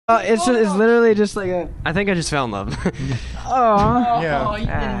It's literally just like a. I think I just fell in love. Oh. Yeah.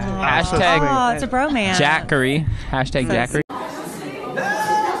 Hashtag. Oh, it's a bromance. Jackery. Hashtag Jackery.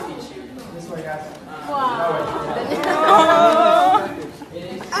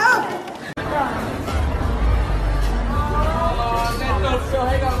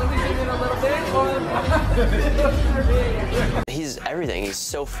 He's everything. He's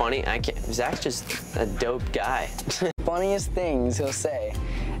so funny. Zach's just a dope guy. Funniest things he'll say,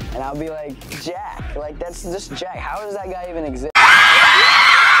 and I'll be like, Jack. Like, that's just Jack. How does that guy even exist?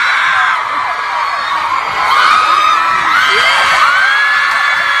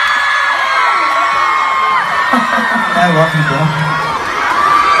 I love you, bro.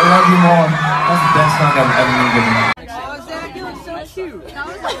 I love you more. That's the best song I've ever been given. Oh, Zach, you look so cute.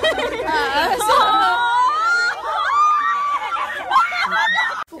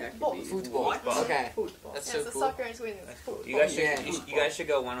 Football. Okay. That's so cool. Soccer in Sweden. You guys should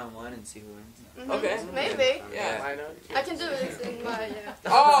go one-on-one and see who wins. Okay. Maybe. Yeah. I can do it in my.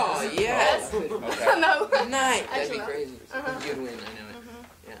 Oh yes. Okay. No. Nice. That'd Actually, be crazy. You'd win. I know it.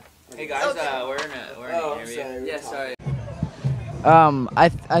 Yeah. Hey guys, we're in an interview. Yeah. Sorry.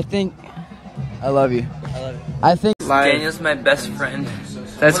 I think I love you. I love you. I think Daniel's my best friend.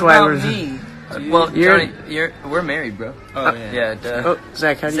 that's why we're. Me? Well, we're married, bro. Oh yeah. Yeah. Duh. Oh,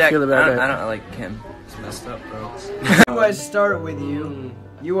 Zach, how do you feel about that? I don't like him. It's messed up, bro. How do I start with you?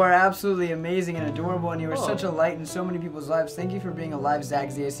 You are absolutely amazing and adorable, and you are such a light in so many people's lives. Thank you for being alive,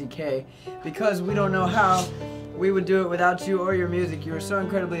 Zach, Z-A-C-K, because we don't know how we would do it without you or your music. You are so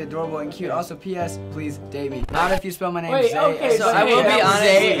incredibly adorable and cute. Also, P.S. Please date me. Not if you spell my name Zay. Okay, so I will be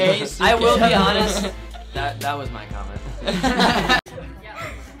honest. I will be honest. That was my comment.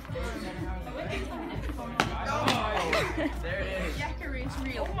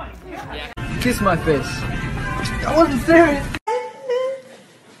 Kiss my face. I wasn't serious.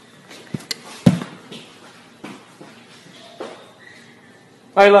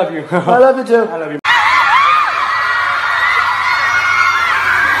 I love you. I love you too. I love you.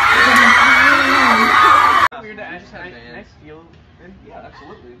 Yeah,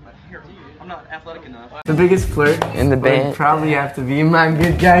 absolutely. I'm not athletic enough. The biggest flirt In the band. would probably have to be my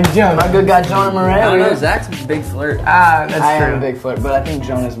good guy Jonah. My good guy Jonah Murray. I know Zach's a big flirt. That's true. I am a big flirt, but I think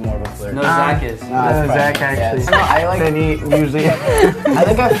Jonah's more of a flirt. No, Zach is. No, Zach actually. No, I like. Then he usually. I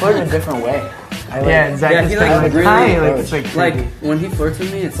think I flirt in a different way. Yeah, Zach is like really, hi, like it's like when he flirts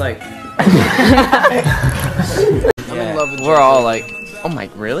with me, it's like. I'm in love with We're all like, oh my,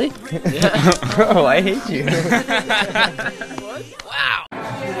 really? Yeah. Bro, I hate you. Wow.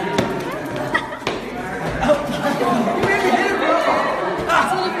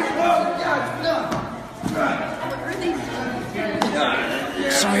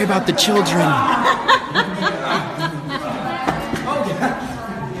 Sorry about the children.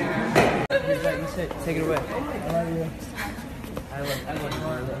 Take it away. I love you. I love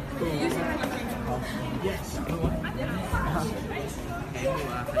Yes.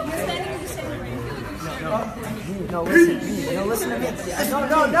 No, listen to me.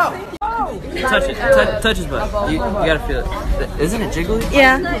 No. Touch it. Touch his butt. You gotta feel it. Isn't it jiggly?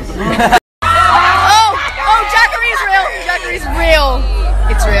 Yeah. Oh, Jachary's real. Jachary's real.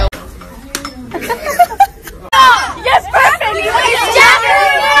 It's real. Yes, perfect. It's Jachary.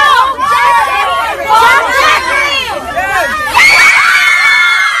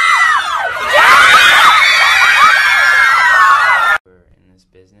 In this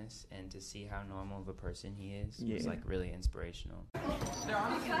business, and to see how normal of a person he is was like really inspirational. Hey,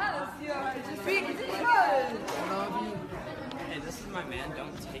 this is my man.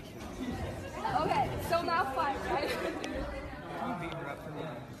 Don't take him. Okay, so now 5, right?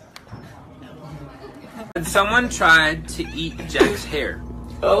 Someone tried to eat Jack's hair.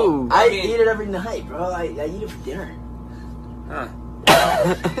 Oh, I eat it every night, bro. I eat it for dinner. Huh.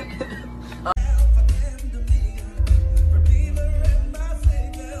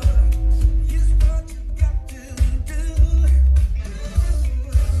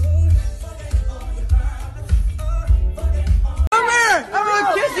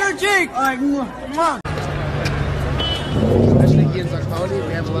 Especially here in St. Pauli,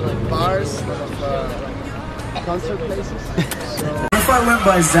 we have a lot of bars, a lot of concert places. So. What if I went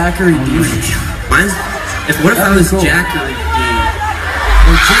by Zachary D? What if I was Jackery D?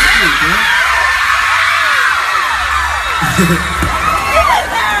 Well, Jackery, bro.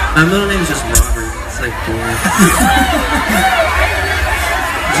 My middle name is just Robert. It's like boring.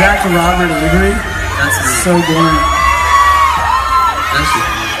 Jack Robert Liberty? That's me. So boring. That's you.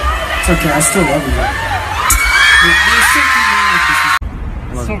 It's okay, I still love you.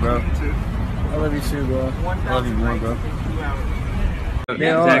 I love you, bro. I love you too, bro. I love you more, bro.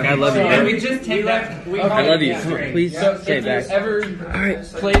 Zach, I love you. Can we just take that? I love you. Come on, please say it back. Ever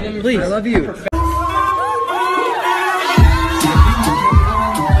play them? Please, I love you.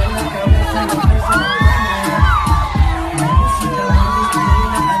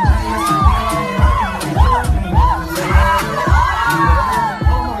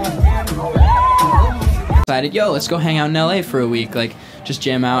 Decided, yo, let's go hang out in LA for a week, like just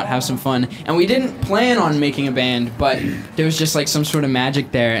jam out, have some fun. And we didn't plan on making a band, but there was just like some sort of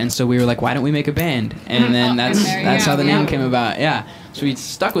magic there, and so we were like, why don't we make a band? And then that's how the name came about. Yeah, so we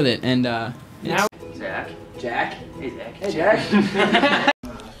stuck with it, and now Jack. Hey Zach. Hey Jack.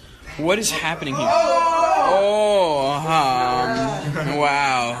 What is happening here? Oh,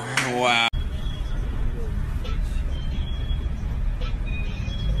 wow.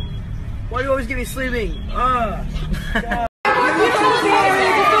 Why do you always get me sleeping? Jackery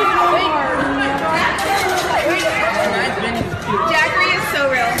is so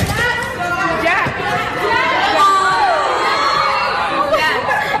real. Jack.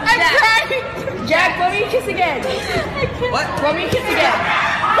 I'm crying. Jack, let me kiss again. What? Let me kiss again.